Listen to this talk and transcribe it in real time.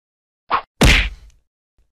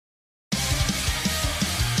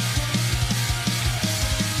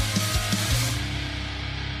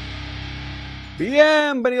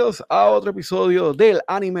Bienvenidos a otro episodio del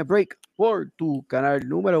Anime Break por tu canal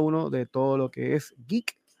número 1 de todo lo que es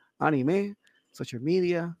geek, anime, social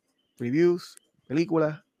media, reviews,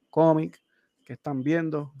 películas, cómics que están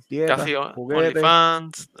viendo, dietas, Casi juguetes,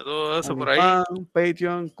 OnlyFans, de todo eso por ahí. OnlyFans,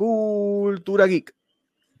 Patreon, cultura geek.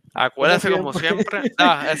 Acuérdense como siempre.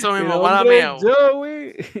 Eso Mi mismo, mala nombre mía. es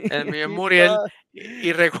Joey. El mío es Aquí Muriel. está.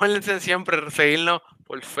 Y recuérdense siempre seguirnos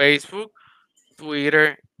por Facebook,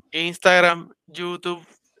 Twitter, Instagram, YouTube,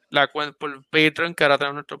 la cuenta por Patreon, que ahora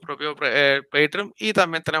tenemos nuestro propio Patreon. Y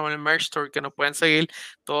también tenemos el Merch Store que nos pueden seguir.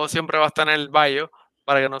 Todo siempre va a estar en el bio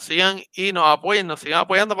para que nos sigan y nos apoyen, nos sigan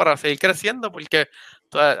apoyando para seguir creciendo. Porque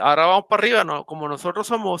ahora vamos para arriba, ¿no? Como nosotros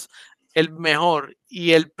somos el mejor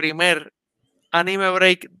y el primer anime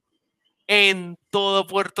break en todo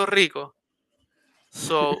Puerto Rico.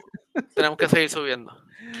 Tenemos que seguir subiendo.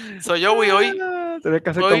 Yo voy hoy. Tienes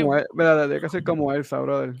que hacer Hoy, como él, mira, tienes que hacer como Elsa,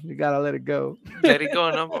 brother. You gotta let it go. let it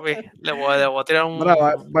go, ¿no, papi? Le voy a tirar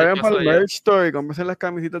Mira, un vayan para el allá. merch store y cómprense las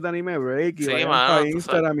camisetas de Anime Break y Sí, vayan para mano,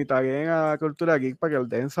 Instagram y taguen a Cultura Geek para que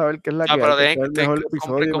dejen saber qué es la que hay, pero que este es el mejor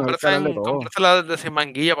episodio y el mejor canal de todos. cómprese la de sin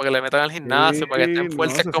manguilla para que le metan al gimnasio, para que Sí, estén no,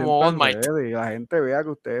 fuertes se como All sientan Might. ready y la gente vea que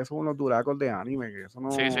ustedes son unos duracos de anime, que eso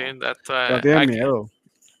no, Sí, no tienen miedo.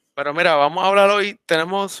 Pero mira, vamos a hablar hoy.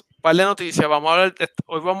 Tenemos un par de noticias. Vamos a hablar.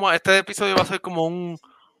 Este episodio va a ser como un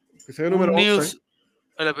Episodio número 11. news.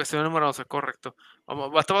 El episodio número 11, correcto.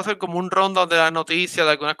 Esto va a ser como un rundown de las noticias,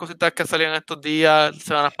 de algunas cositas que salían estos días,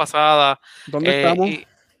 semanas pasadas. ¿Dónde estamos? Y dónde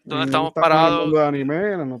 ¿Dónde estamos estamos en el parados. mundo de anime,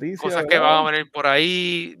 en las noticias, Cosas que verdad? van a venir por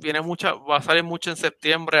ahí. Va a salir mucho en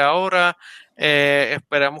septiembre ahora.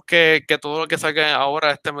 Esperamos que todo lo que salga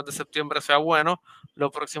ahora este mes de septiembre sea bueno. Lo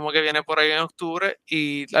próximo que viene por ahí en octubre.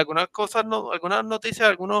 Y algunas cosas, algunas noticias,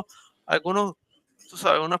 algunos, tú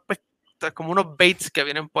sabes, como unos baits que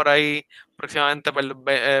vienen por ahí próximamente para el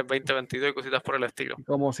 2022 y cositas por el estilo.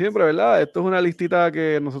 Como siempre, ¿verdad? Esto es una listita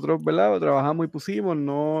que nosotros, ¿verdad? Trabajamos y pusimos,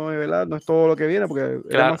 no, ¿verdad? No es todo lo que viene, porque es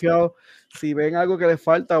Claro. demasiado. Si ven algo que les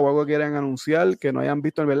falta o algo que quieran anunciar, que no hayan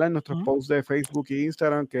visto, ¿verdad? En nuestros posts de Facebook e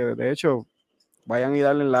Instagram, que de hecho vayan y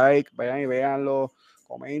darle like, vayan y véanlo,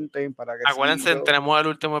 comenten para que Acuérdense, sí. tenemos el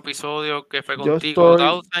último episodio que fue Yo contigo, estoy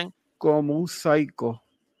Tausen. como un psycho.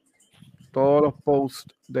 Todos los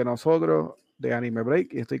posts de nosotros de Anime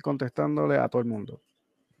Break y estoy contestándole a todo el mundo.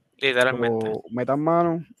 Literalmente. So, metan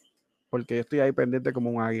mano, porque yo estoy ahí pendiente como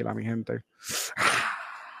un águila, mi gente.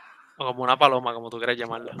 O como una paloma, como tú quieras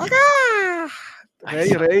llamarla.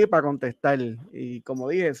 Ready para contestar. Y como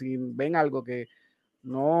dije, si ven algo que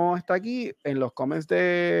no está aquí, en los comments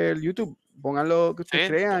del YouTube, pongan lo que ustedes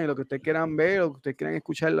crean y lo que ustedes quieran ver o que ustedes quieran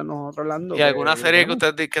escuchar nosotros hablando. Y alguna serie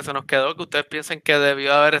que se nos quedó, que ustedes piensen que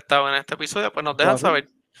debió haber estado en este episodio, pues nos dejan saber.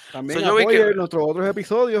 También apoyen nuestros otros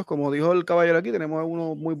episodios, como dijo el caballero aquí, tenemos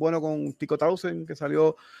uno muy bueno con Tico Tausen que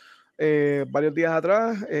salió varios días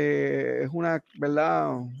atrás. Es ¿verdad?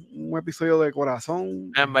 Un episodio de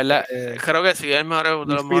corazón. En verdad, creo que sí, es uno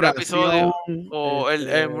de los mejores episodios, o uno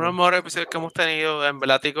de los mejores episodios que hemos tenido. En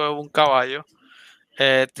verdad, Tico es un caballo.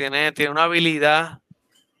 Tiene una habilidad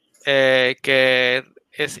que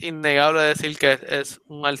es innegable decir que es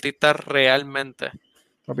un artista realmente.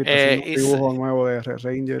 Papi, está haciendo un dibujo nuevo de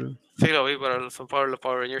Ranger. Sí, lo vi, pero los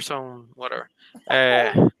Power Rangers son whatever.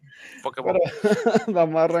 Pero,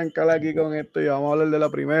 vamos a arrancar aquí con esto y vamos a hablar de la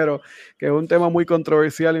primero, que es un tema muy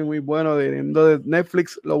controversial y muy bueno de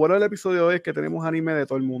Netflix. Lo bueno del episodio hoy es que tenemos anime de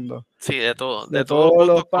todo el mundo. Sí, de todo. De todos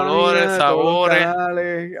los colores, páginas, sabores. Todos los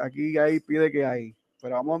canales. Aquí hay pide que hay.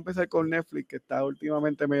 Pero vamos a empezar con Netflix, que está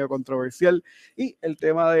últimamente medio controversial. Y el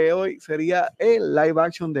tema de hoy sería el live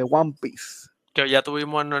action de One Piece. Que ya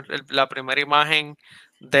tuvimos la primera imagen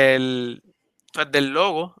del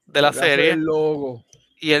logo de la serie. El logo.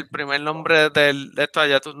 Y el primer nombre de esto,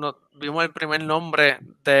 vimos el primer nombre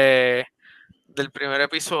del primer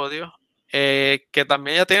episodio. Que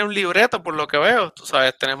también ya tiene un libreto, por lo que veo. Tú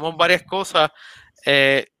sabes, tenemos varias cosas.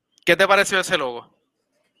 ¿Qué te pareció ese logo?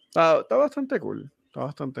 Está bastante cool. Está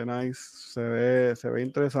bastante nice. Se ve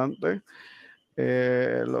interesante.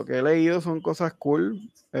 Lo que he leído son cosas cool.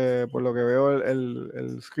 Por lo que veo,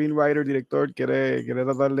 el screenwriter, director, quiere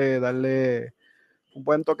tratar de darle un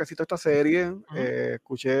buen toquecito a esta serie.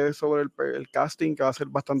 Escuché sobre el casting, que va a ser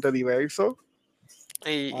bastante diverso.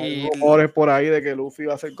 Hay rumores por ahí de que Luffy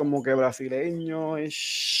va a ser como que brasileño.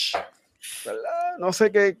 ¿Verdad? No sé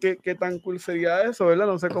qué tan cool sería eso, ¿verdad?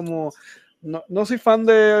 No sé cómo. No soy fan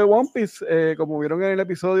de One Piece, como vieron en el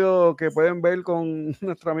episodio que pueden ver con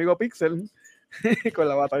nuestro amigo Pixel, con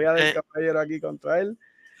la batalla del caballero aquí contra él.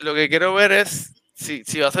 Lo que quiero ver es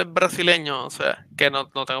si va a ser brasileño, o sea, que no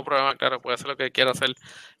tengo problema, claro, puede hacer lo que quiera hacer,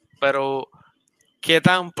 pero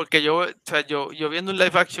porque o sea, yo viendo un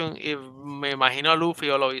live action y me imagino a Luffy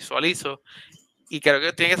o lo visualizo y creo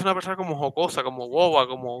que tiene que ser una persona como jocosa, como boba,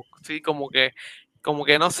 como, sí, como que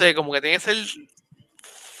no sé, como que tiene que ser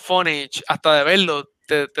funny, hasta de verlo,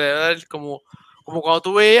 te debe dar como cuando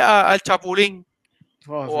tú ves al Chapulín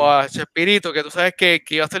Oh, o sí. a Chespirito, que tú sabes que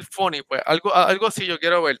iba a ser funny, pues algo así yo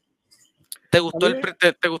quiero ver. A mí,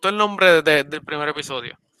 Te gustó el nombre del primer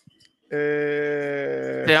episodio?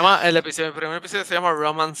 eh, El primer episodio se llama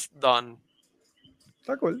Romance Dawn.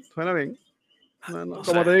 está cool, suena bien. No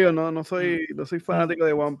Como sé. te digo, Mm, no soy mm. fanático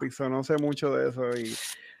de One Piece, no sé mucho de eso. Y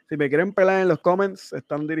si me quieren pelar en los comments,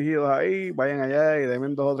 están dirigidos ahí, vayan allá y denme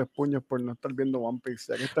 2 o 3 puños por no estar viendo One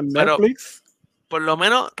Piece. Ya que está en Pero Netflix, por lo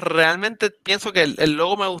menos realmente pienso que el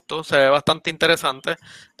logo me gustó, se ve bastante interesante.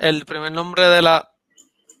 El primer nombre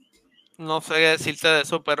no sé qué decirte de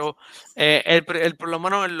eso, pero por lo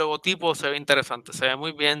menos el logotipo se ve interesante, se ve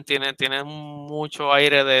muy bien, tiene mucho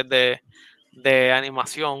aire de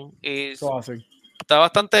animación y eso así. está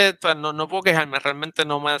bastante, o sea, no puedo quejarme, realmente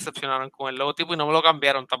no me decepcionaron con el logotipo y no me lo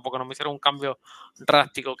cambiaron tampoco, no me hicieron un cambio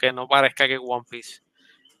drástico que no parezca que One Piece.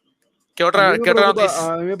 ¿Qué otra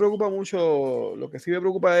noticia? A mí me preocupa mucho, lo que sí me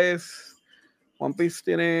preocupa es, One Piece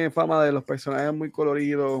tiene fama de los personajes muy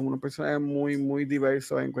coloridos, unos personajes muy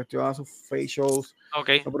diversos en cuestión a sus facials. Ok,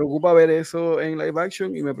 Me preocupa ver eso en live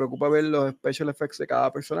action y me preocupa ver los special effects de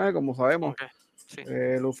cada personaje, como sabemos. ok, sí.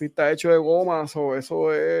 Luffy está hecho de gomas o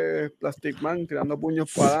eso es Plastic Man tirando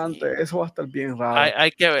puños para adelante. Sí, Eso va a estar bien raro.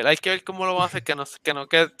 hay que ver cómo lo van a hacer, que o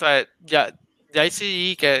sea, ya hay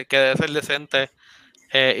CGI que debe ser decente,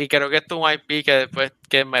 y creo que esto es un IP que después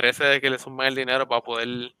que merece de que le sumen el dinero para poder,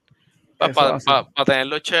 Eso así.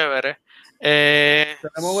 tenerlo chévere.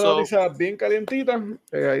 Tenemos una noticia bien calientita,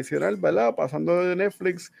 adicional, ¿verdad? Pasando de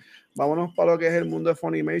Netflix, vámonos para lo que es el mundo de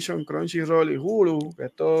Funimation, Crunchyroll y Hulu.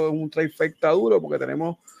 Esto es un trifecta duro porque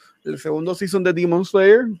tenemos el segundo season de Demon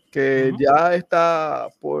Slayer, que Ujú, ya está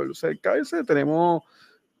por cercarse. Tenemos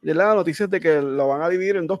ya las noticias de que lo van a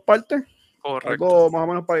dividir en 2 partes, correcto. algo más o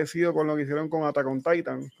menos parecido con lo que hicieron con Attack on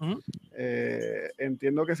Titan. Ujú,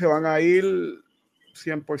 Entiendo que se van a ir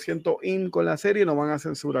 100% in con la serie, no van a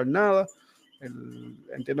censurar nada.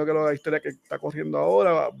 Entiendo que la historia que está corriendo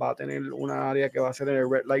ahora va a tener una área que va a ser el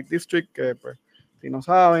Red Light District, que pues, si no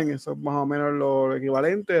saben, eso es más o menos lo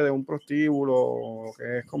equivalente de un prostíbulo,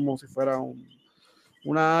 que es como si fuera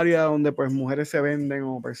una área donde pues mujeres se venden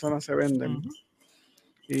o personas se venden. ujú.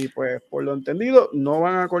 Y pues por lo entendido, no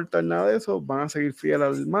van a cortar nada de eso, van a seguir fiel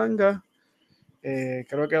al manga.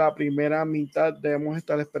 Creo que la primera mitad debemos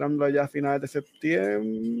estar esperando allá a finales de septiembre,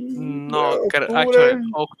 No, octubre. actually,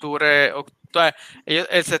 ellos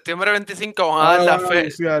el septiembre 25 van a dar Ahora van a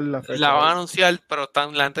anunciar la la fecha van a ahí. anunciar, pero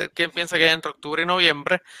la gente que piensa que es entre octubre y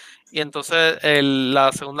noviembre, y entonces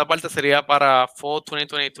la segunda parte sería para Fall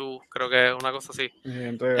 2022, creo que es una cosa así.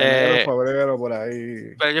 Entre enero, Eh, febrero, por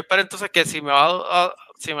ahí. pero yo espero entonces que si me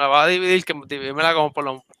va a dividir, que divídmela como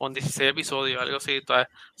con 16 episodios, algo así, entonces,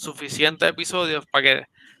 suficientes episodios para que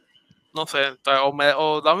no sé, entonces,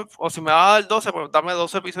 o si me va a dar 12 pues dame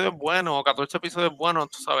 12 episodios buenos o 14 episodios buenos,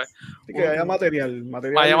 tú sabes, Así que haya un material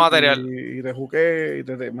vaya material. y te juque y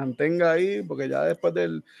te mantenga ahí, porque ya después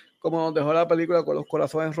como nos dejó la película con los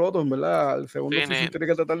corazones rotos, ¿verdad? El segundo Sí, season tiene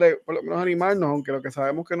que tratar de por lo menos animarnos, aunque lo que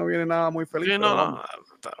sabemos que no viene nada muy feliz, sí, pero no, vamos.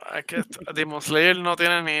 no, es que Demon Slayer no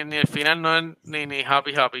tiene ni el final, no es ni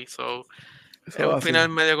happy happy, so es Eso un es así. final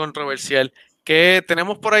medio controversial. Que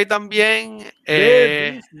tenemos por ahí también,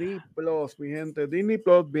 De Disney Plus, mi gente. Disney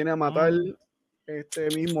Plus viene a matar mm,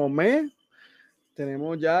 este mismo mes.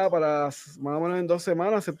 Tenemos ya para más o menos en 2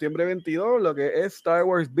 semanas, septiembre 22, lo que es Star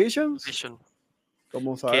Wars Visions. Vision,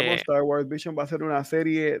 Como sabemos, que Star Wars Vision va a ser una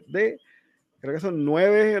serie de, creo que son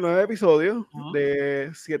 9 episodios mm,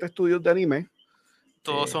 de 7 estudios de anime.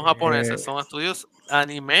 todos son Eh, japoneses, son estudios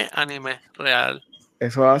anime real.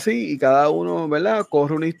 Eso es así, y cada uno, ¿verdad?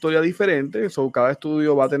 Corre una historia diferente. So, cada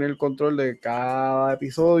estudio va a tener el control de cada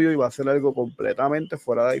episodio y va a ser algo completamente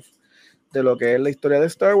fuera de lo que es la historia de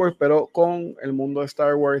Star Wars, pero con el mundo de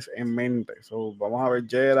Star Wars en mente. So, vamos a ver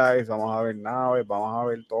Jedi, vamos a ver naves, vamos a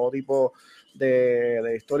ver todo tipo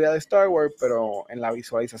de historia de Star Wars, pero en la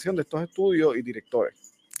visualización de estos estudios y directores.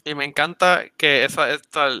 Y me encanta que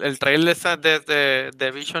el trailer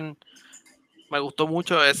de Vision me gustó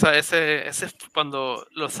mucho ese cuando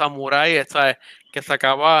los samuráis, ¿sabes? Que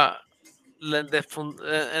sacaba,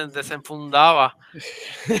 desenfundaba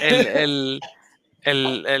el,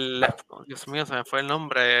 el, Dios mío, se me fue el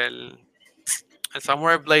nombre, el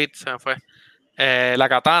Samurai Blade, se me fue, la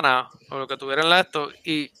katana, o lo que tuvieran esto,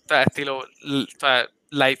 y estilo,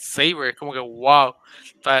 lightsaber, es como que wow,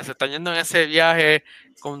 se están yendo en ese viaje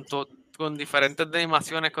con, con diferentes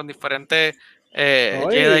animaciones, con diferentes No,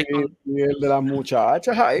 Jedi. y el de las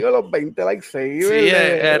muchachas ahí con los 20 lightsabers Sí,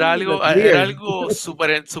 de era Trigger. algo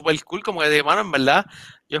súper cool, como que de mano, en verdad.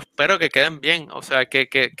 Yo espero que queden bien, o sea, que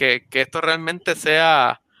esto realmente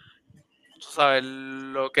sea, tú sabes,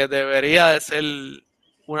 lo que debería de ser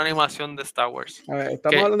una animación de Star Wars. A ver,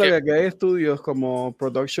 estamos hablando Que de que hay estudios como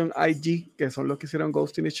Production IG, que son los que hicieron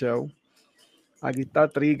Ghost in the Shell. Aquí está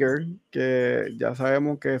Trigger, que ya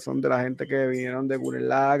sabemos que son de la gente que vinieron de Gurren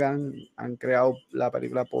Lagann, han creado la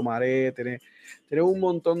película Pomaré, tiene un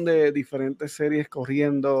montón de diferentes series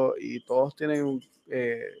corriendo y todos tienen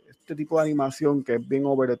este tipo de animación que es bien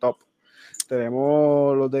over the top.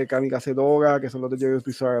 Tenemos los de Kamikaze Doga, que son los de JoJo's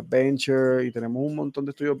Bizarre Adventure, y tenemos un montón de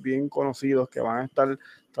estudios bien conocidos que van a estar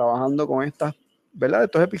trabajando con estas, ¿verdad?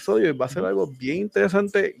 Estos episodios. Va a ser algo bien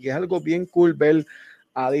interesante y es algo bien cool ver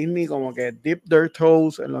a Disney como que dip their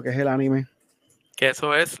toes en lo que es el anime.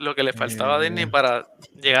 eso es lo que le faltaba a Disney para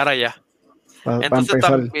llegar allá. Para Entonces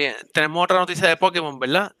empezar. también tenemos otra noticia de Pokémon,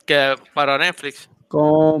 ¿verdad? Que para Netflix.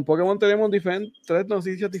 Con Pokémon tenemos tres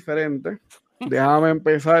noticias diferentes. Déjame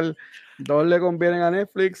empezar. 2 le convienen a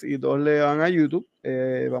Netflix y 2 le van a YouTube.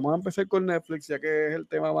 Vamos a empezar con Netflix, ya que es el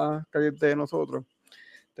tema más caliente de nosotros.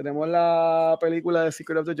 Tenemos la película de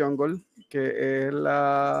Secret of the Jungle, que es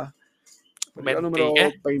la película número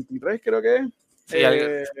 23, creo que es. Sí,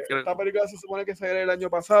 Esta película se supone que salió el año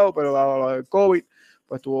pasado, pero dado lo del COVID,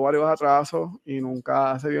 pues tuvo varios atrasos y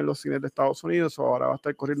nunca se vio en los cines de Estados Unidos. Ahora va a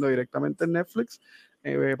estar corriendo directamente en Netflix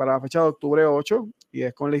para la fecha de octubre 8 y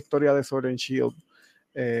es con la historia de Sword and Shield.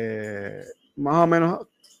 Más o menos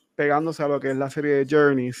pegándose a lo que es la serie de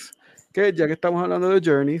Journeys, que ya que estamos hablando de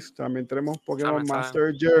Journeys, también tenemos Pokémon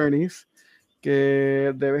Master Journeys,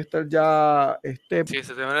 que debe estar ya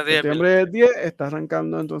septiembre 10, está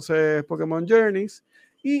arrancando entonces Pokémon Journeys,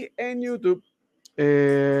 y en YouTube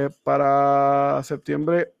para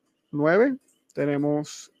septiembre 9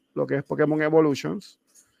 tenemos lo que es Pokémon Evolutions.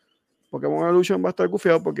 Pokémon Evolution va a estar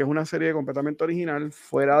gufiado porque es una serie completamente original,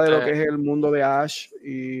 fuera de lo que es el mundo de Ash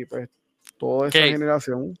y pues toda esa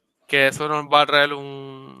generación. Que eso nos va a traer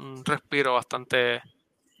un respiro bastante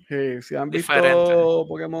si han diferente. visto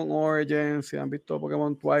Pokémon Origins, si han visto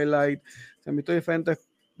Pokémon Twilight, si han visto diferentes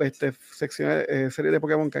secciones, series de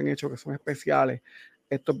Pokémon que han hecho que son especiales,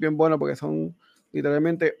 esto es bien bueno porque son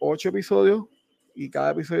literalmente 8 episodios y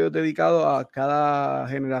cada episodio es dedicado a cada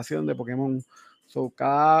generación de Pokémon. So,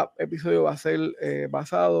 cada episodio va a ser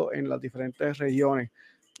basado en las diferentes regiones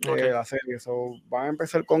de la serie. So, van a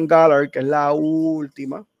empezar con Galar, que es la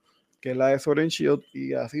última, que es la de Sword and Shield,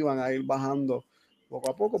 y así van a ir bajando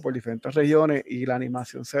poco a poco por diferentes regiones y la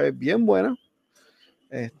animación se ve bien buena.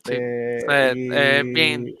 Bien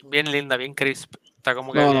linda, bien crisp. Está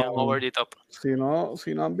como que bien over the top. Si no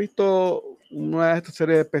han visto una de estas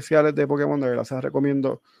series especiales de Pokémon, de verdad se las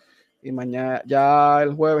recomiendo. Y mañana, ya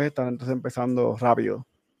el jueves, están entonces empezando rápido.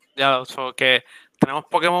 Ya, que tenemos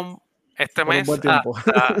Pokémon este por mes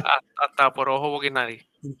hasta por ojo, boca y nariz.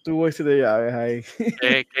 Tuvo ese de llaves ahí.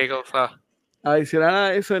 Qué cosa. Adicional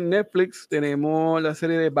a eso, en Netflix tenemos la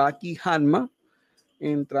serie de Baki Hanma,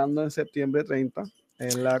 entrando en septiembre 30.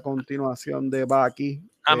 Es la continuación de Baki.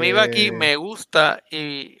 A mí Baki me gusta,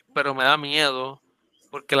 pero me da miedo,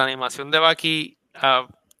 porque la animación de Baki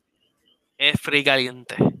es free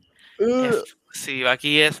caliente. Sí,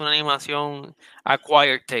 Baki es una animación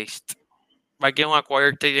acquired taste. Baki es un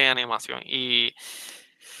acquired taste en animación. Y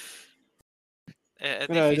es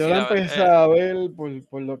difícil. Yo la empecé a ver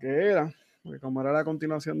por lo que era, porque como era la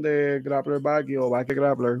continuación de Grappler Baki o Baki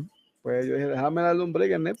Grappler, pues yo dije, déjame darle un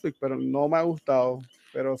break en Netflix, pero no me ha gustado.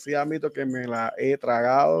 Pero sí admito que me la he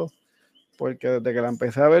tragado, porque desde que la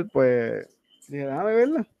empecé a ver, pues dije, déjame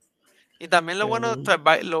verla. Y también lo bueno,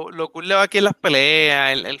 lo cool de Baki es las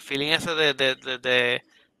peleas, el feeling ese de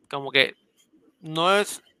como que no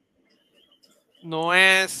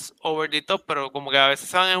es over the top, pero como que a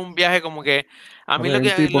veces van en un viaje como que a mí lo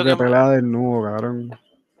que tipo que pelea desnudo, cabrón.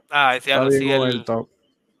 Está bien over the top.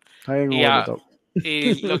 Está bien over the top.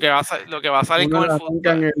 Y lo que va a salir con el fútbol.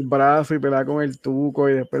 En el brazo y pelea con el tuco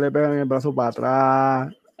y después le pegan el brazo para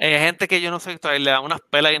atrás. Hay gente que yo no sé, le dan unas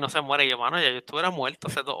pelas y no se muere. Y yo, mano, ya yo estuviera muerto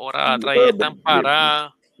hace 2 horas atrás y están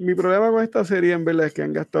paradas. Mi problema con esta serie en verdad es que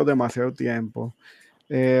han gastado demasiado tiempo.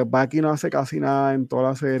 Baki no hace casi nada en toda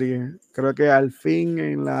la serie. Creo que al fin,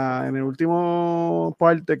 en el último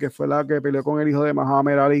parte, que fue la que peleó con el hijo de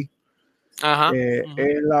Muhammad Ali,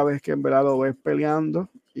 es la vez que en verdad lo ves peleando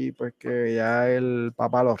y pues que ya el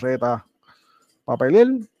papá lo reta para pelear.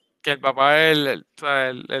 Que el papá es el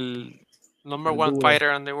number one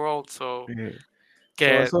fighter in the world.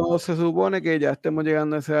 Eso se supone que ya estemos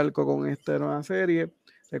llegando a ese arco con esta nueva serie.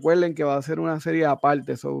 recuerden que va a ser una serie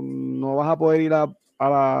aparte, no vas a poder ir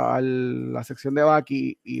a la sección de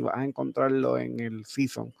Bucky y vas a encontrarlo en el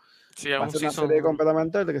season. Sí, Va a ser una serie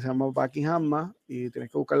completamente aparte que se llama Bucky Hanma y tienes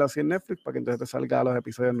que buscarlo así en Netflix para que entonces te salga los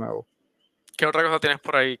episodios nuevos. ¿Qué otra cosa tienes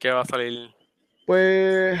por ahí que va a salir?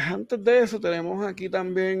 Pues antes de eso tenemos aquí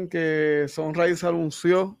también que Sunrise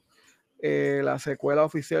anunció la secuela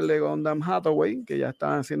oficial de Gundam Hathaway, que ya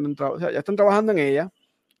están haciendo, o sea, ya están trabajando en ella.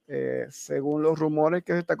 Según los rumores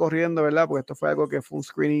que se está corriendo, ¿verdad? Porque esto fue algo que fue un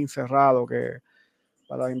screening cerrado, que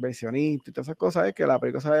para los inversionistas y todas esas cosas, es que la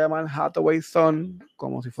película se va a llamar Hathaway Sun,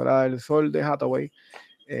 como si fuera el sol de Hathaway,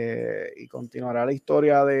 y continuará la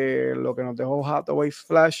historia de lo que nos dejó Hathaway's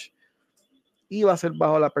Flash, y va a ser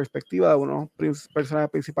bajo la perspectiva de unos personajes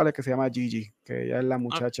principales que se llama Gigi, que ella es la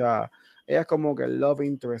muchacha, ella es como que el love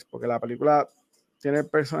interest, porque la película tiene el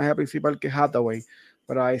personaje principal que es Hathaway,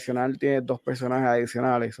 pero adicional tiene 2 personajes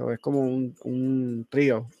adicionales, o es como un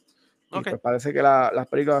trío. Y pues parece que las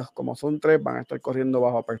películas, como son 3, van a estar corriendo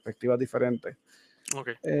bajo perspectivas diferentes.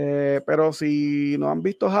 Pero si no han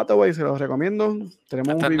visto Hathaway, se los recomiendo.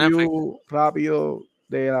 Tenemos un review rápido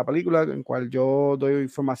de la película, en cual yo doy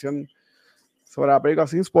información sobre la película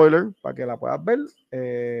sin spoiler, para que la puedas ver,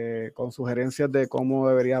 con sugerencias de cómo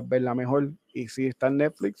deberías verla mejor. Y si está en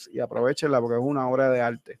Netflix, y aprovechenla porque es una obra de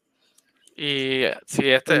arte. Y si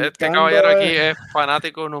este caballero aquí es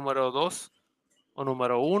fanático número 2 o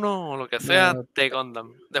número 1 o lo que sea de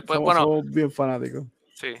Gundam. Después, somos bien fanáticos.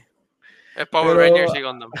 Sí. Es Power Rangers y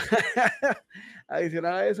Gundam.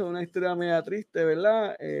 Adicional a eso, una historia media triste,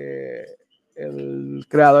 ¿verdad? El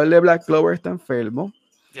creador de Black Clover está enfermo.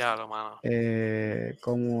 Diablo, mano.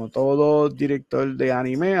 Como todo director de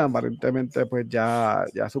anime, aparentemente pues ya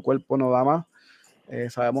su cuerpo no da más.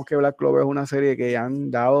 Sabemos que Black Clover es una serie que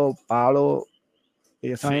han dado palo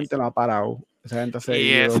y esa gente no ha parado. Esa gente ha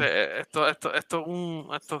seguido. Y esto es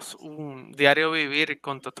un diario vivir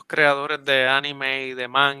con todos estos creadores de anime y de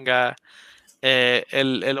manga.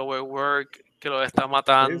 El overwork que los está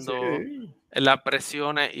matando, las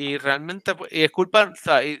presiones, y realmente y es culpa, o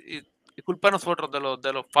sea, y culpa de nosotros,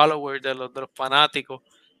 de los followers, de los fanáticos,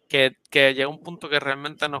 que llega un punto que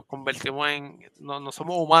realmente nos convertimos no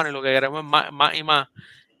somos humanos y lo que queremos es más y más,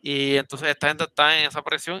 y entonces esta gente está en esa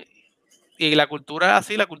presión, y la cultura es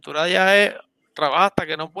así, la cultura ya es trabaja hasta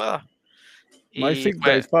que no pueda. No hay sick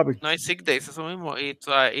days, papi. No hay sick days, eso mismo. Y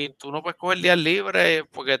tú no puedes coger días libres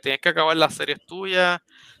porque tienes que acabar las series tuyas.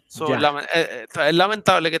 Es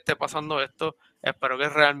lamentable que esté pasando esto. Espero que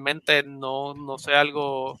realmente no sea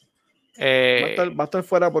algo. Va a estar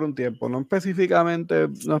fuera por un tiempo. No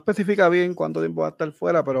especifica bien cuánto tiempo va a estar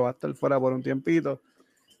fuera, pero va a estar fuera por un tiempito.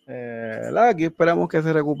 Aquí esperamos que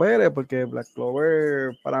se recupere, porque Black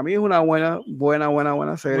Clover para mí es una buena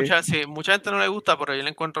serie. Mucha gente no le gusta, pero yo la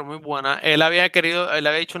encuentro muy buena. Él había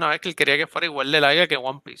dicho una vez que él quería que fuera igual de larga que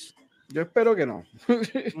One Piece. Yo espero que no.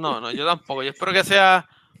 No, yo tampoco. Yo espero que sea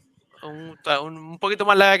un poquito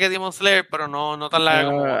más larga que Demon Slayer, pero no tan larga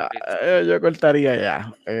como One Piece. Yo cortaría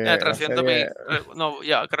ya. 300 no,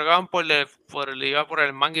 ya, creo que van por el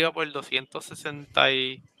manga, iba por el 260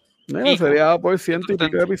 y no, sería por 100 y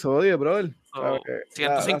pico de episodios, brother.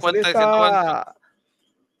 150 y 140.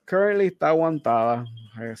 Currently está aguantada.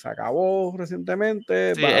 Se acabó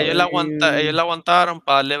recientemente. Sí, ellos la aguantaron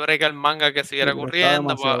para darle break al manga que siguiera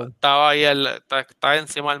corriendo. Estaba ahí, estaba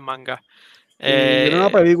encima del manga. Y una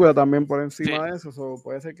película también por encima de eso.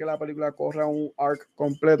 Puede ser que la película corra un arc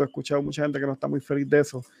completo. He escuchado mucha gente que no está muy feliz de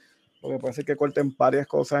eso, porque puede ser que corten varias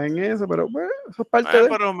cosas en eso, pero bueno, eso es parte de...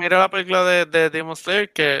 Pero mira la película de Demon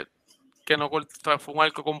Slayer, que no fue un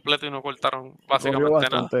arco completo y no cortaron básicamente corrió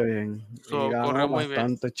bastante nada. Bien. Corrió muy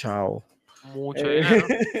bastante bien. Chao. Mucho dinero.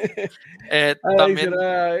 También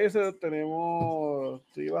eso tenemos,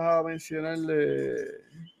 tú ibas a mencionarle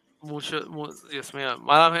Dios mío,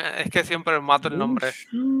 es que siempre mato el nombre.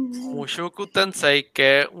 Mushoku Tensei,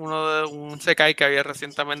 que es un Sekai que había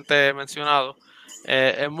recientemente mencionado.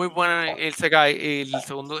 Es muy bueno el Sekai, y la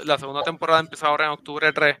segunda temporada empieza ahora en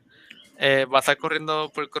octubre 3. Va a estar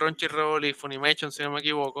corriendo por Crunchyroll y Funimation, si no me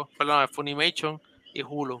equivoco. Perdón, Funimation y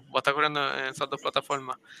Hulu. Va a estar corriendo en esas 2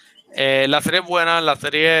 plataformas. La serie es buena,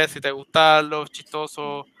 si te gustan los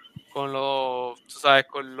chistosos con los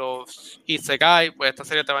Isekai, pues esta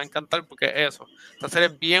serie te va a encantar, porque es eso. Esta serie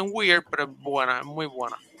es bien weird, pero es buena, es muy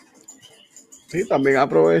buena. Sí, también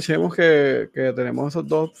aprovechemos que tenemos esos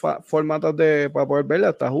 2 formatos para poder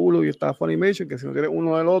verla. Está Hulu y está Funimation, que si no tienes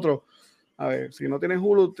uno del otro, a ver, si no tienes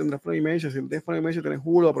Hulu, tendrás Funimation. Si no tienes Funimation, tienes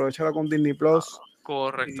Hulu, aprovechala con Disney Plus.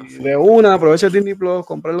 Correcto. De una, aprovecha Disney Plus,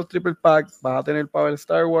 comprar los triple pack, vas a tener para ver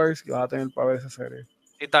Star Wars y vas a tener para ver esa serie.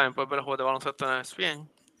 Y también puedes ver los juegos de baloncesto en ESPN.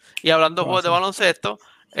 Y hablando de juegos de baloncesto,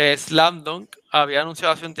 Slam Dunk había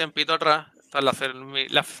anunciado hace un tiempito atrás,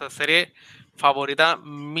 la serie favorita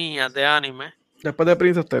mía de anime, Después de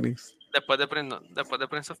Prince of Tennis. después de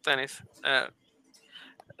Prince of Tennis,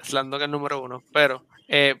 Slam Dunk es el número uno, pero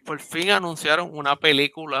por fin anunciaron una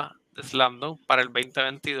película de Slam Dunk para el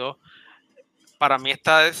 2022. Para mí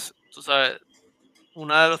esta es, tú sabes,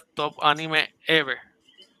 una de los top anime ever.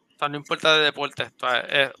 O sea, no importa de deporte, o sea,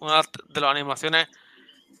 es una de las animaciones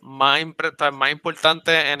más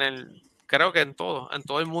importantes creo que en todo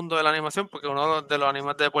el mundo de la animación, porque uno de los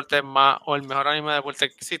animes de deporte más, o el mejor anime de deporte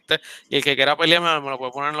que existe, y el que quiera pelearme me lo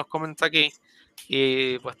puede poner en los comentarios aquí,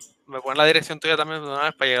 y pues me pone la dirección tuya también de una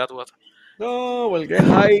vez para llegar a tu casa. No, porque es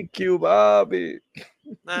Haikyuu, papi.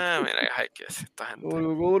 Mira, hay que decir esta gente.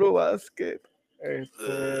 Guru Basket.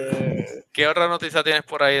 Este, ¿Qué otra noticia tienes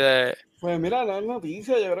por ahí de...? pues mira, la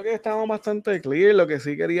noticia, yo creo que estamos bastante clear. Lo que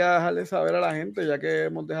sí quería dejarle saber a la gente, ya que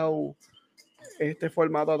hemos dejado este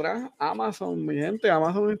formato atrás, Amazon, mi gente,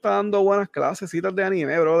 Amazon está dando buenas clasecitas de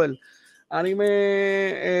anime, brother.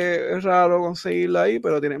 Anime es raro conseguirlo ahí,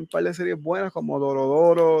 pero tienen un par de series buenas como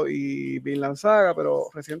Dorodoro y Vinland Saga, pero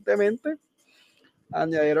recientemente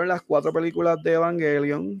añadieron las 4 películas de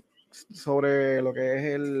Evangelion sobre lo que es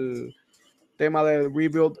el tema de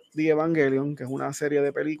Rebuild the Evangelion, que es una serie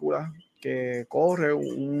de películas que corre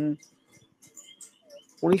una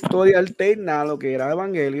historia alterna a lo que era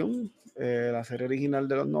Evangelion, la serie original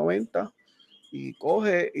de los 90, y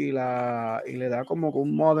coge y le da como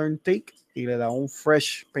un modern take y le da un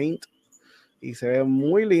fresh paint y se ve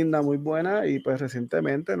muy linda, muy buena. Y pues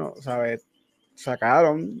recientemente, ¿no? ¿Sabes?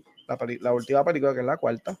 Sacaron la última película, que es la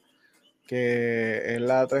cuarta, que es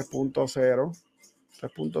la 3.0,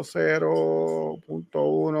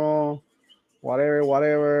 3.0.1,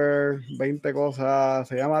 whatever, 20 cosas.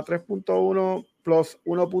 Se llama 3.1 plus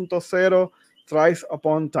 1.0 Thrice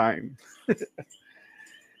Upon Time.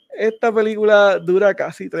 Esta película dura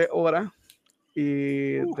casi 3 horas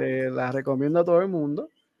y te la recomiendo a todo el mundo.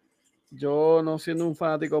 Yo, no siendo un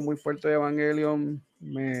fanático muy fuerte de Evangelion,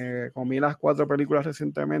 me comí las 4 películas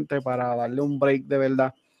recientemente para darle un break de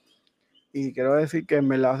verdad. Y quiero decir que en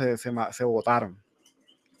verdad se votaron.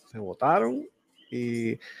 Se votaron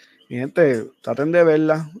y mi gente, traten de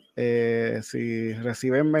verla. Si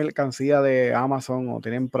reciben mercancía de Amazon o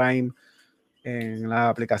tienen Prime en las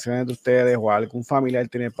aplicaciones de ustedes o algún familiar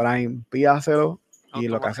tiene Prime, pídaselo y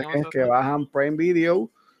lo que hacen es que bajan Prime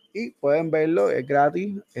Video y pueden verlo, es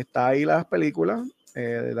gratis, está ahí las películas,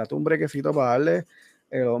 date un brequecito para darle.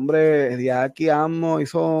 El hombre Hideaki Anno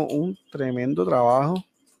hizo un tremendo trabajo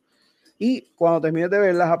y cuando termines de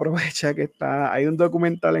verlas aprovecha que hay un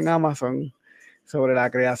documental en Amazon sobre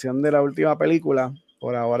la creación de la última película.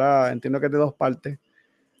 Por ahora entiendo que es de 2 partes.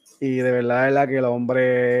 Y de verdad que el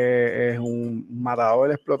hombre es un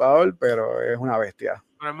matador, explotador, pero es una bestia.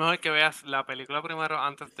 Pero es mejor que veas la película primero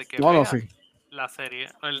antes de que No, no, veas sí. la serie,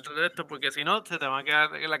 el resto, porque si no, se te van a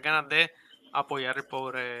quedar las ganas de apoyar el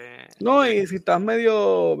pobre No, y director. si estás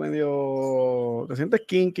te sientes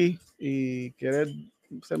kinky y quieres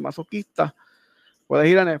ser masoquista, puedes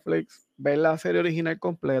ir a Netflix, ver la serie original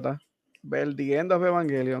completa, ver The End of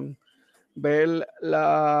Evangelion, ver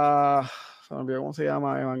se me olvidó cómo se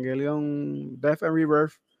llama, Evangelion Death and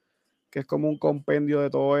Rebirth, que es como un compendio de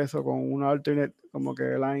todo eso con una alternate, como que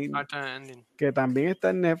line, que también está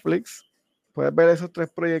en Netflix. Puedes ver esos 3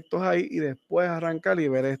 proyectos ahí y después arrancar y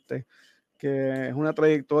ver este, que es una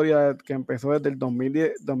trayectoria que empezó desde el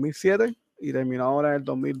 2007 y terminó ahora en el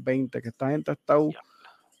 2020, que esta gente ha estado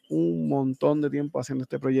un montón de tiempo haciendo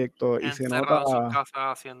este proyecto Encerrado en sus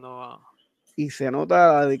casas haciendo... y se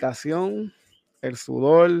nota la dedicación, el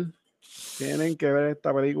sudor. Tienen que ver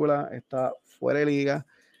esta película, está fuera de liga.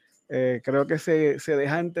 Creo que se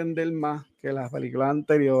deja entender más que las películas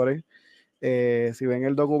anteriores. Si ven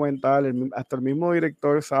el documental, hasta el mismo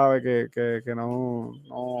director sabe que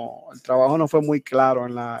el trabajo no fue muy claro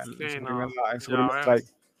en su primer try.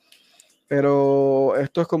 Pero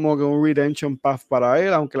esto es como que un redemption path para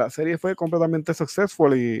él, aunque la serie fue completamente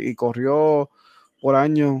successful y corrió por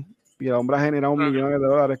años y el hombre ha generado millones de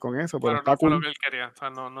dólares con eso, pero está no fue lo cool. que él quería, o sea,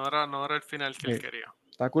 no era el final que él quería.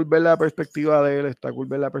 Está cool ver la perspectiva de él, está cool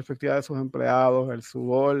ver la perspectiva de sus empleados, el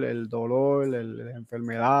sudor, el dolor, las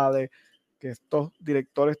enfermedades que estos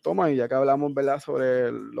directores toman. Y ya que hablamos, ¿verdad?,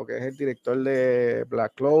 sobre lo que es el director de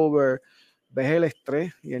Black Clover, ves el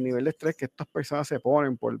estrés y el nivel de estrés que estas personas se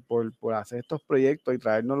ponen por hacer estos proyectos y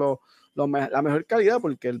traernos la mejor calidad,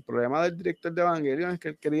 porque el problema del director de Evangelion es que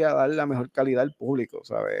él quería dar la mejor calidad al público,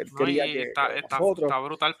 ¿sabes? Él No, quería y que nosotros... está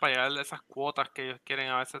brutal para llegar a esas cuotas que ellos quieren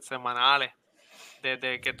a veces semanales.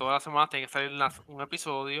 Desde que todas las semanas tiene que salir un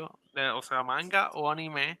episodio, o sea, manga o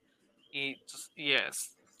anime. Y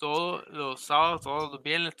es todos los sábados, todos los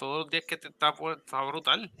viernes, todos los días que está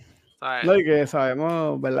brutal. ¿Sabes? No, y que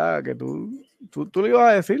sabemos, ¿verdad? Que tú le ibas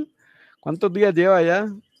a decir. ¿Cuántos días lleva ya?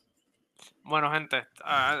 Bueno, gente,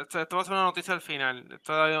 esto va a ser una noticia al final.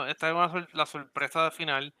 Esta es la sorpresa del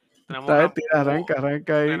final. Tenemos, Esta vez tira,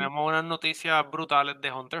 arranca ahí. tenemos unas noticias brutales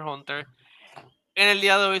de Hunter x Hunter. En el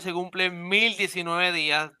día de hoy se cumplen 1019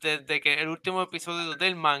 días desde que el último episodio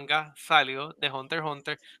del manga salió de Hunter x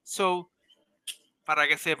Hunter. So, para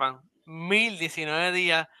que sepan, 1019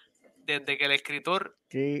 días desde que el escritor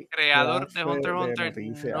Qué creador de clase Hunter x de Hunter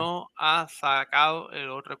noticia. no ha sacado el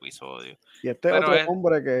otro episodio. Y este Pero otro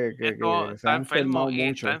hombre que esto se ha está enfermado está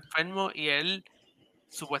mucho. enfermo y él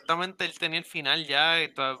supuestamente él tenía el final ya.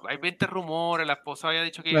 Hay 20 rumores, la esposa había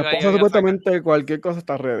dicho que La iba esposa a sacar. supuestamente cualquier cosa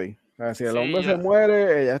está ready. O sea, si el Sí, hombre se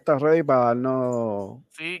muere, ella está ready para darnos.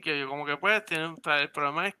 sí, que yo como que pues tienen, o sea, el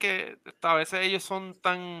problema es que a veces ellos son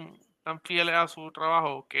tan fieles a su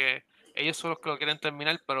trabajo que ellos son los que lo quieren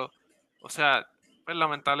terminar, pero, o sea, pues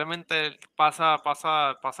lamentablemente pasa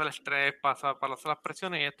el estrés, pasan las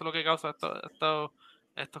presiones y esto es lo que causa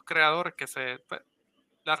estos creadores pues,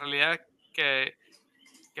 la realidad es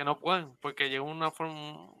que no pueden, porque llega una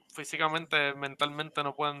forma físicamente, mentalmente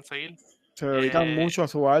no pueden seguir. Se dedican Eh, mucho a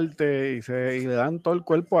su arte y le dan todo el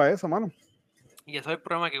cuerpo a eso, mano. Y ese es el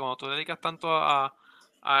problema, que cuando tú dedicas tanto a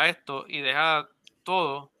esto y dejas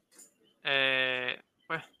todo,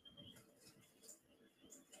 pues,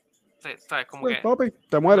 sabes, como Pues, que papi,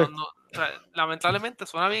 te no, mueres. no, o sea, lamentablemente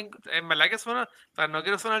suena bien, en verdad que suena, o sea, no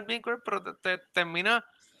quiero sonar bien cruel, pero te termina,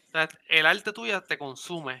 o sea, el arte tuya te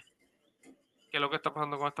consume, que es lo que está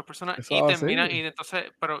pasando con estas personas, Eso y va así. termina, y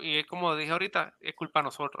entonces, pero, y es como dije ahorita, es culpa de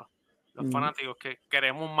nosotros, los fanáticos, que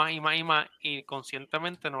queremos más y más y más, y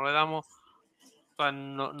conscientemente no le damos. O sea,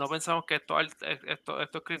 no pensamos que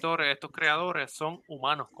estos escritores, estos creadores son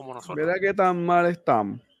humanos como nosotros. Mira qué tan mal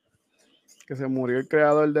están. Que se murió el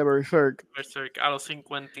creador de Berserk, Berserk, a los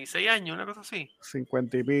 56 años, una cosa así.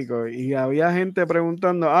 50 y pico. Y había gente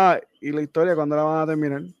preguntando, ¿y la historia cuándo la van a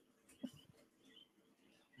terminar?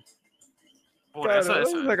 Por eso, Cabrón,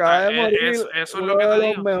 se o sea, acaba de morir eso es lo uno que de te los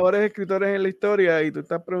digo. mejores escritores en la historia y tú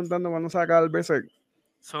estás preguntando cuándo saca el Berserk.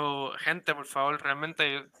 So, gente, por favor,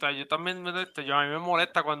 realmente, o sea, yo también a mí me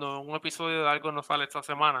molesta cuando un episodio de algo no sale esta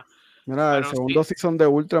semana. Mira, el Pero sí, segundo season de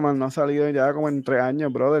Ultraman no ha salido ya como en 3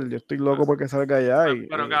 años, brother. Yo estoy loco porque salga ya.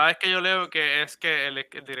 pero cada vez que yo leo que es que el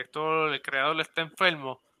director, el creador está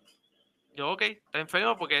enfermo, yo, ok, está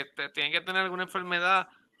enfermo porque tiene que tener alguna enfermedad.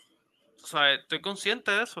 O sea, estoy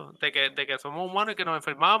consciente de eso, de que somos humanos y que nos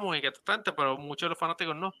enfermamos y que esto está, pero muchos de los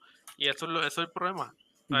fanáticos no. Y eso es el problema.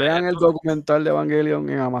 O sea, Vean el documental de Evangelion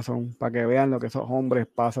en Amazon para que vean lo que esos hombres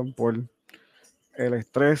pasan por el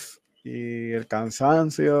estrés y el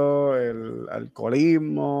cansancio, el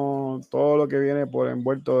alcoholismo, todo lo que viene por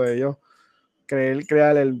envuelto de ellos.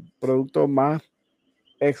 Crear el producto más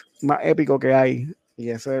épico que hay. Y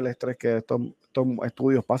ese es el estrés que estos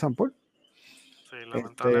estudios pasan por. sí,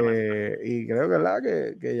 lamentablemente. Y creo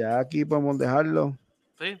que ya aquí podemos dejarlo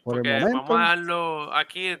Sí, por el porque vamos a momento. dejarlo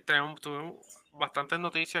aquí. Tuvimos bastantes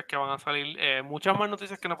noticias que van a salir, muchas más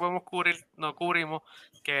noticias que no podemos cubrir, no cubrimos,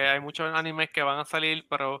 que hay muchos animes que van a salir,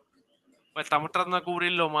 pero pues, estamos tratando de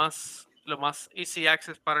cubrir lo más easy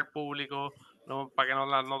access para el público, para que no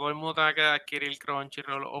todo el mundo tenga que adquirir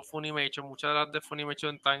Crunchyroll o Funimation. Muchas de las de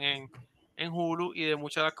Funimation están en Hulu y de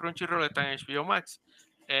muchas de las Crunchyroll están en HBO Max.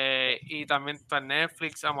 Y también está en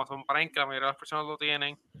Netflix, Amazon Prime, que la mayoría de las personas lo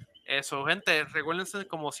tienen. Eso, gente, recuérdense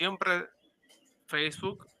como siempre,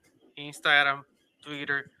 Facebook, Instagram,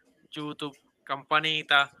 Twitter, YouTube,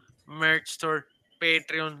 campanita, Merch Store,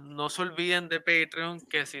 Patreon. No se olviden de Patreon,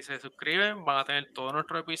 que si se suscriben van a tener todos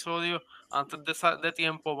nuestros episodios antes de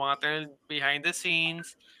tiempo, van a tener behind the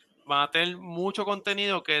scenes, van a tener mucho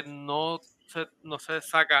contenido que no se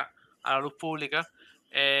saca a la luz pública.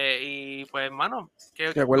 Y pues, hermano, ¿qué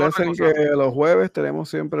otra Recuerden que cosa? los jueves tenemos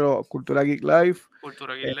siempre Cultura Geek Live,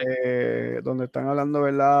 Cultura Geek. donde están hablando,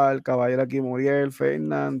 ¿verdad? El caballero aquí, Muriel,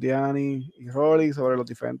 Fernand, Diani y Rolly, sobre los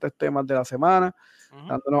diferentes temas de la semana,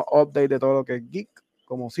 dándonos update de todo lo que es geek,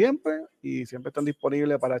 como siempre, y siempre están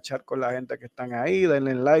disponibles para chat con la gente que están ahí.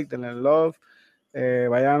 Denle like, denle love,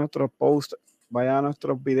 vayan a nuestros posts, vayan a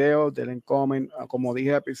nuestros videos, denle comment. Como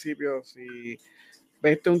dije al principio, si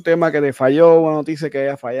viste un tema que te falló, una noticia que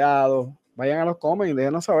haya fallado, vayan a los comments y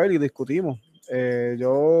déjenos saber y discutimos.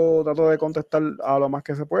 Yo trato de contestar a lo más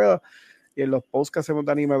que se pueda, y en los posts que hacemos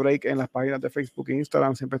de Anime Break en las páginas de Facebook e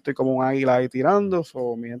Instagram siempre estoy como un águila ahí tirando,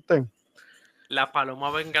 mi gente. La paloma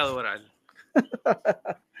vengadora.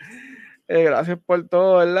 Gracias por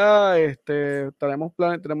todo, ¿verdad?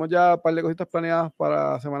 Tenemos ya un par de cositas planeadas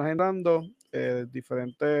para semanas entrando.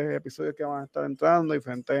 diferentes episodios que van a estar entrando,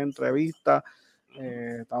 diferentes entrevistas.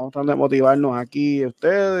 Estamos tratando de motivarnos aquí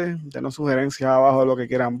ustedes, denos sugerencias abajo de lo que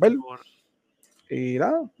quieran ver. Y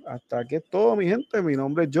nada, hasta aquí es todo, mi gente. Mi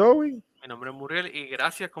nombre es Joey. Mi nombre es Muriel y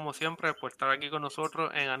gracias como siempre por estar aquí con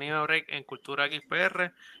nosotros en Anime Break en Cultura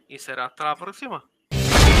XPR y será hasta la próxima.